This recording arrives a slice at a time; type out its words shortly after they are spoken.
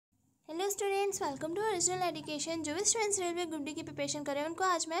Hello students, welcome to original education. जो भी students railway group D की preparation कर रहे हैं उनको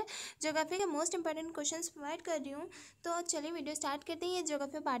आज मैं ज्योग्राफी के मोस्ट इंपॉर्टेंट क्वेश्चंस प्रोवाइड कर रही हूँ। तो चलिए वीडियो स्टार्ट करते हैं। ये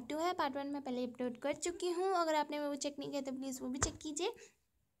ज्योग्राफी पार्ट 2 है। पार्ट 1 मैं पहले अपलोड कर चुकी हूँ। अगर आपने वो चेक नहीं किया तो प्लीज़ वो भी चेक कीजिए।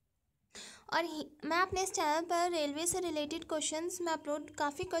 और मैं अपने इस चैनल पर रेलवे से रिलेटेड क्वेश्चंस मैं अपलोड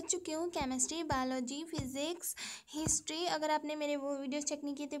काफ़ी कर चुकी हूँ। Chemistry, biology, physics, history. अगर आपने मेरे वो वीडियोज़ चेक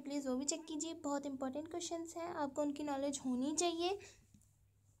नहीं किए तो प्लीज़ वो भी चेक कीजिए। बहुत इंपॉर्टेंट क्वेश्चन हैं, आपको उनकी नॉलेज होनी चाहिए।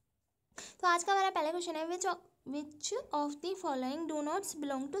 तो आज का हमारा पहला क्वेश्चन है, which of the following do knots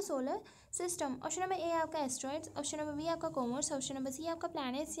belong to solar system. Option number A आपका एस्ट्रॉइड्स, ऑप्शन नंबर बी आपका कॉमर्स, ऑप्शन नंबर सी आपका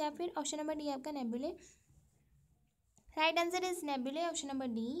प्लैनेट्स, या फिर ऑप्शन नंबर डी आपका नेबुले। Right answer is नेबुले, option number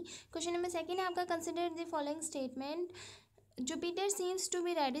D. Question number second है आपका, consider the following statement. Jupiter seems to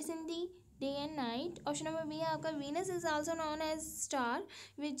be reddish in the day and night. Option number B है आपका, Venus is also known as star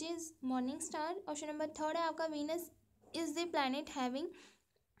which is morning star. Option number third है आपका, Venus is the planet having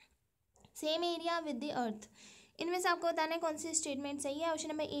same area with the earth. इनमें से आपको बताना है कौन सी स्टेटमेंट सही है। Option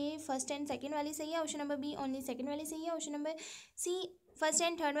number A first and second वाली सही है, option number B only second वाली सही है, option number C first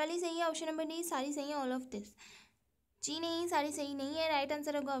and third वाली सही है, ऑप्शन नंबर डी सारी सही है, ऑल ऑफ दिस। जी नहीं, सारी सही नहीं है। राइट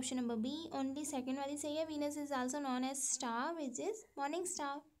आंसर होगा option number B, only second वाली सही है। Venus is also known as star which is morning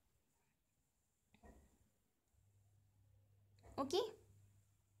star. Okay,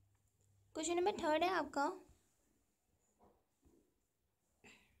 question number third है आपका,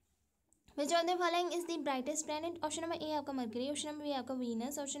 which of the following is the brightest planet. Option number A आपका mercury, option number B आपका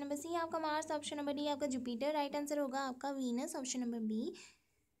Venus, option number C आपका Mars, option number D आपका Jupiter. Right answer होगा आपका Venus, option number B.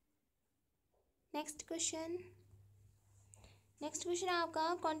 Next question, next question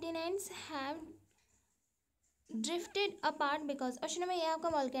आपका, continents have drifted apart because. Option number A आपका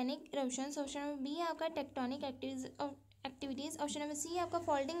volcanic eruptions, option number B आपका tectonic activities, option number C आपका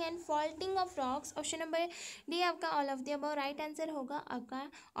faulting and faulting of rocks, option number D आपका all of the above. Right answer होगा आपका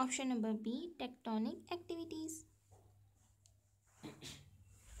option number B, tectonic activities.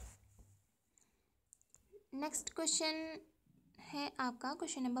 Next question है आपका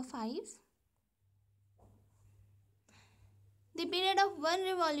question number 5। The period of one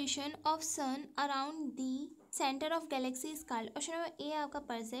revolution of sun around the centre of Galaxy is called. Option number A आपका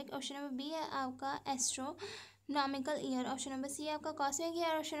परसेक, option number B है आपका astronomical year, option number C आपका cosmic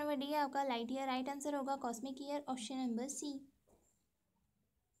year, option number D आपका light year. Right answer होगा cosmic year, option number C.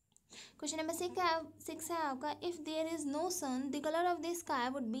 Question number 6 है आपका, if there is no sun the colour of the sky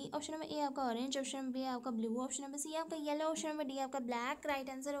would be. Option number A आपका orange, option number B आपका blue, option number C आपका yellow, option number D आपका black. Right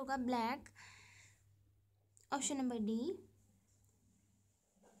answer होगा black, option number D.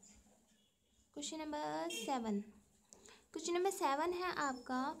 Question number 7, question number 7 है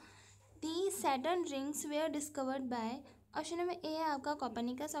आपका, दी Saturn rings where discovered by. Option number A है आपका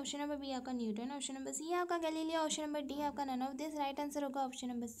Copernicus, option number B आपका Newton, option number C है आपका Galileo, option number D आपका none of this. Right answer होगा option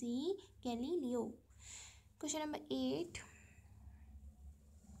number C, Galileo. Question number 8,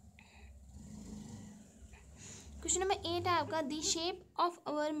 question number 8 है आपका, the shape of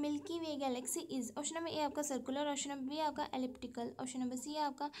our milky way Galaxy is. Option number A आपका circular, option number B आपका elliptical, option number C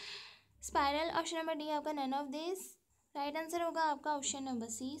आपका spiral, option number D आपका none of this. Right answer होगा आपका option number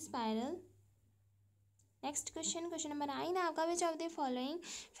C, spiral. Next question, question number 9 है आपका, which of the following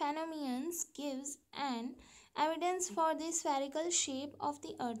phenomenons gives an evidence for the spherical shape of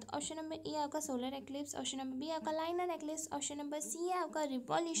the earth. Option number A आपका solar eclipse, option number B आपका liner eclipse, option number C है आपका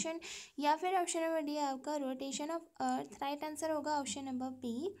revolution, या फिर option number D आपका rotation of earth. Right answer होगा option number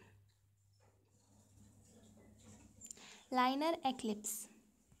B, liner eclipse.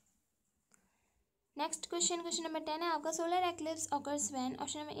 Next question, question number 10 है आपका, solar eclipse occurs when.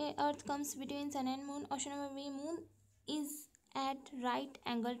 Option number A earth comes between sun and moon, option number B moon is eight right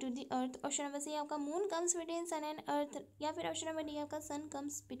angle two the earth, option number C आपका moon comes between sun and earth, या फिर option number D आपका सन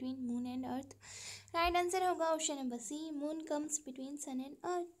comes between moon and earth. Right answer होगा option number C, moon comes between sun and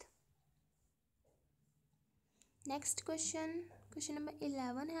earth. Next question, question number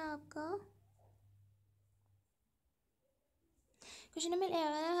 11 है आपका, question number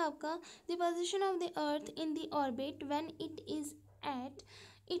 11 है आपका, the position of the earth in the orbit when it is at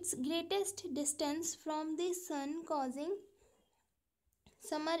its greatest distance from the sun causing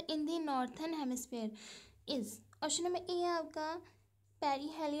summer in the northern hemisphere is. Option number A है आपका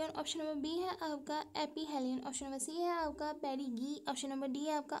perihelion, option number B है आपका एपीहेलियन, option number C है आपका पेरीगी, option number D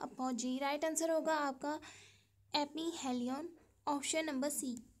है आपका apogee. Right answer होगा आपका एपीहेलियन, option number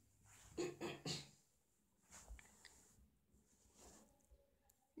C.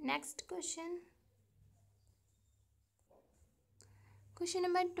 Next question, question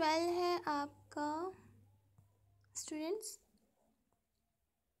number 12 है आपका स्टूडेंट्स,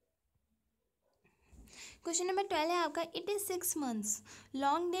 क्वेश्चन नंबर 12 है आपका, it is 6 months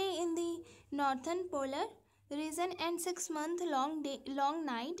long day in the northern polar region and 6 month long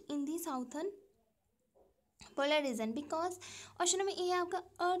night in the southern polar region because. Option number A है आपका,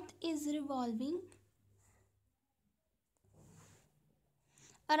 earth is revolving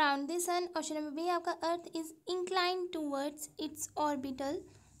around the sun. Option number B है आपका, earth is incline towards its orbital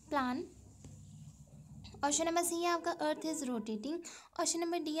plan. Option number C है आपका, earth is rotating. Option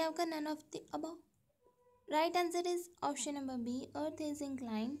number D है आपका, none of the above. Right answer is option number B, earth is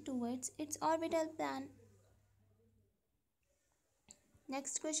incline towards its orbital plan.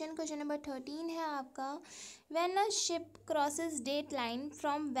 Next question, question number 13 है आपका, when a ship crosses date line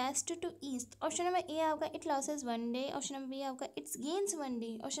from waste to east. Option number A आपका, it losses 1 day। Option number B आपका, it's gains 1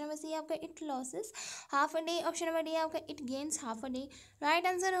 day। Option number C आपका, it losses half a day. Option number D आपका, it gains half a day. Right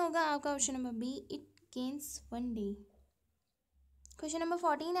answer होगा आपका option number B, it gains 1 day। Question number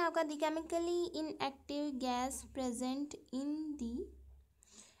 14 है आपका, the chemically inactive gas present in the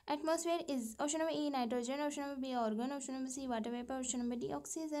atmosphere is. Option number A nitrogen. Option number B organ. Option number C water vapour. Option number D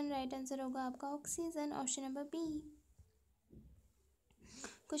oxygen. Right answer होगा आपका oxygen, option number B.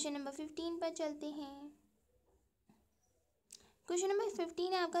 Question number 15 पर चलते हैं। Question number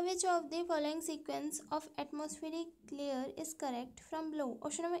 15 है आपका, which of the following sequence of atmospheric layer is correct from below.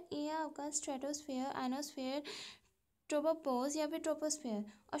 Option number A है आपका, stratosphere, ionosphere, ट्रोपोपोज या फिर ट्रोपोस्फेयर।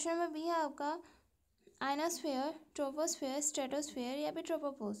 ऑप्शन नंबर बी है आपका, आयनोस्फेयर, ट्रोपोस्फेयर, स्ट्रेटोस्फेयर या फिर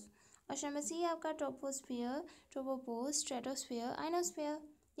ट्रोपोपोज। ऑप्शन नंबर सी आपका, ट्रोपोस्फेयर, ट्रोपोपोज, स्ट्रेटोस्फेयर, आयनोस्फेयर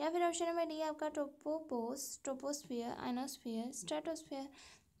या फिर ऑप्शन नंबर डी आपका, ट्रोपोपोज, troposphere, ionosphere, stratosphere.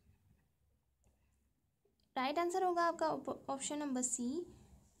 Right answer होगा आपका option number C,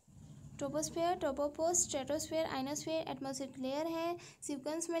 troposphere, ट्रोपोपोज, stratosphere, ionosphere. Atmospheric layer है,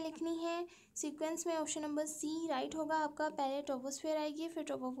 सीक्वेंस में लिखनी है। सीक्वेंस में ऑप्शन नंबर सी राइट होगा आपका, पहले ट्रोपोस्फेयर आएगी, फिर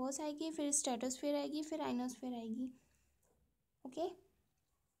ट्रोपोपोज आएगी, फिर स्ट्रेटोस्फेयर आएगी, फिर आयनोस्फेयर आएगी। ओके,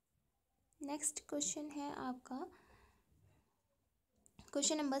 नेक्स्ट क्वेश्चन है आपका,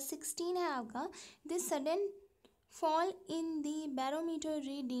 क्वेश्चन नंबर 16 है आपका, this sudden fall in the barometer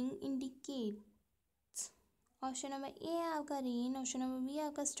reading indicate. Option number A है आपका, रेन। ऑप्शन नंबर बी है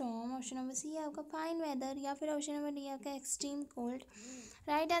आपका, स्टॉर्म। ऑप्शन नंबर सी है आपका, फाइन वेदर या फिर ऑप्शन नंबर डी आपका, extreme cold.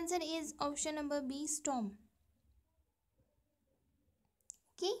 Right answer is option number B, storm.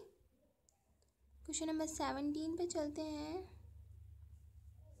 Okay, question number 17 पे चलते हैं।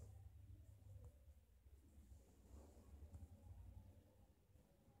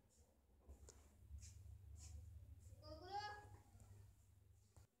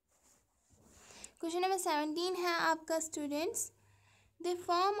 क्वेश्चन नंबर 17 है आपका students, the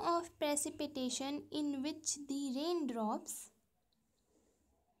form of precipitation in which the rain drops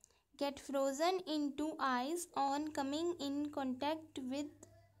get frozen into ice on coming in contact with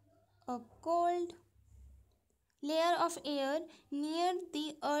a cold layer of air near the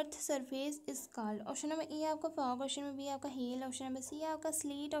earth surface is called। Option number A आपका fog. Option number B आपका hello. Option number C आपका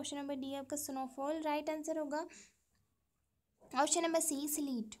slit. Option number D आपका snowfall. Right answer होगा option number C,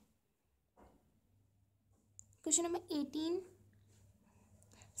 slit. Question number 18,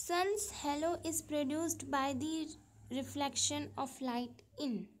 sun's halo is produced by the reflection of light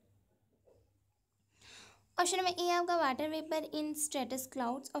in। Option number A आपका, water vapour इन स्ट्रेटस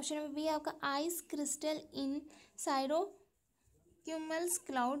clouds. Option number B आपका, ice crystal इन साइरो क्यूमल्स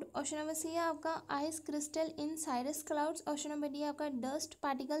cloud. Option number C आपका, ice crystal इन cirrus clouds. Option number D आपका, dust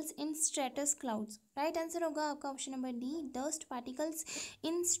particles in स्ट्रेटस clouds. Right answer होगा आपका option number D, dust particles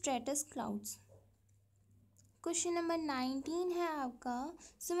in स्ट्रेटस clouds. Question number 19 है आपका,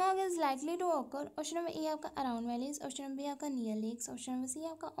 smog is likely to occur. Option number A आपका, around valleys. Option number B आपका, near lakes. Option number C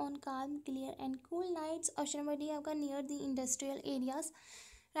आपका, on calm clear and cool nights. Option number D आपका, near the industrial areas.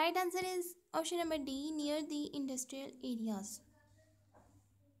 Right answer is option number D, near the industrial areas.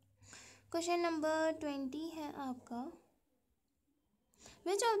 Question number 20 है आपका,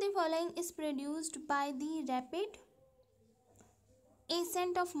 which of the following is produced by the rapid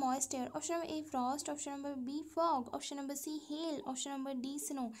ascent of moist air। Option number A Frost. Option number B fog. Option number C hello. Option number D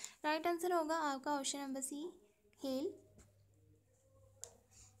snow. Right answer होगा आपका option number C, hello.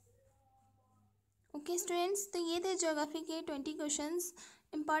 Okay students, तो ये थे geography के 20 questions.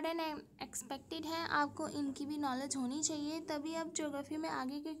 Important and expected हैं, आपको इनकी भी नॉलेज होनी चाहिए, तभी आप ज्योग्राफी में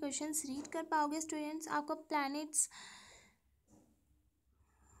आगे के क्वेश्चंस रीड कर पाओगे। स्टूडेंट्स, आपको प्लैनेट्स,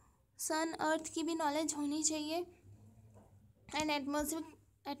 सन, अर्थ की भी नॉलेज होनी चाहिए एंड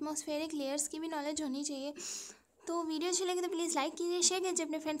एटमॉस्फेरिक लेयर्स की भी नॉलेज होनी चाहिए। तो वीडियो अच्छी लगे तो प्लीज़ लाइक कीजिए, शेयर कीजिए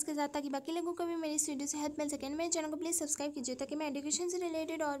अपने फ्रेंड्स के साथ, ताकि बाकी लोगों को भी मेरी इस वीडियो से हेल्प मिल सके। मेरे चैनल को प्लीज़ सब्सक्राइब कीजिए, ताकि मैं एजुकेशन से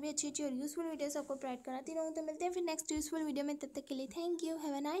रिलेटेड और भी अच्छी अच्छी और यूज़फुल वीडियोस आपको प्रोवाइड कराती रहूँ। तो मिलते हैं फिर नेक्स्ट यूज़फुल वीडियो में, तब तक के लिए thank you,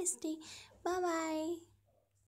 have a nice day, bye bye.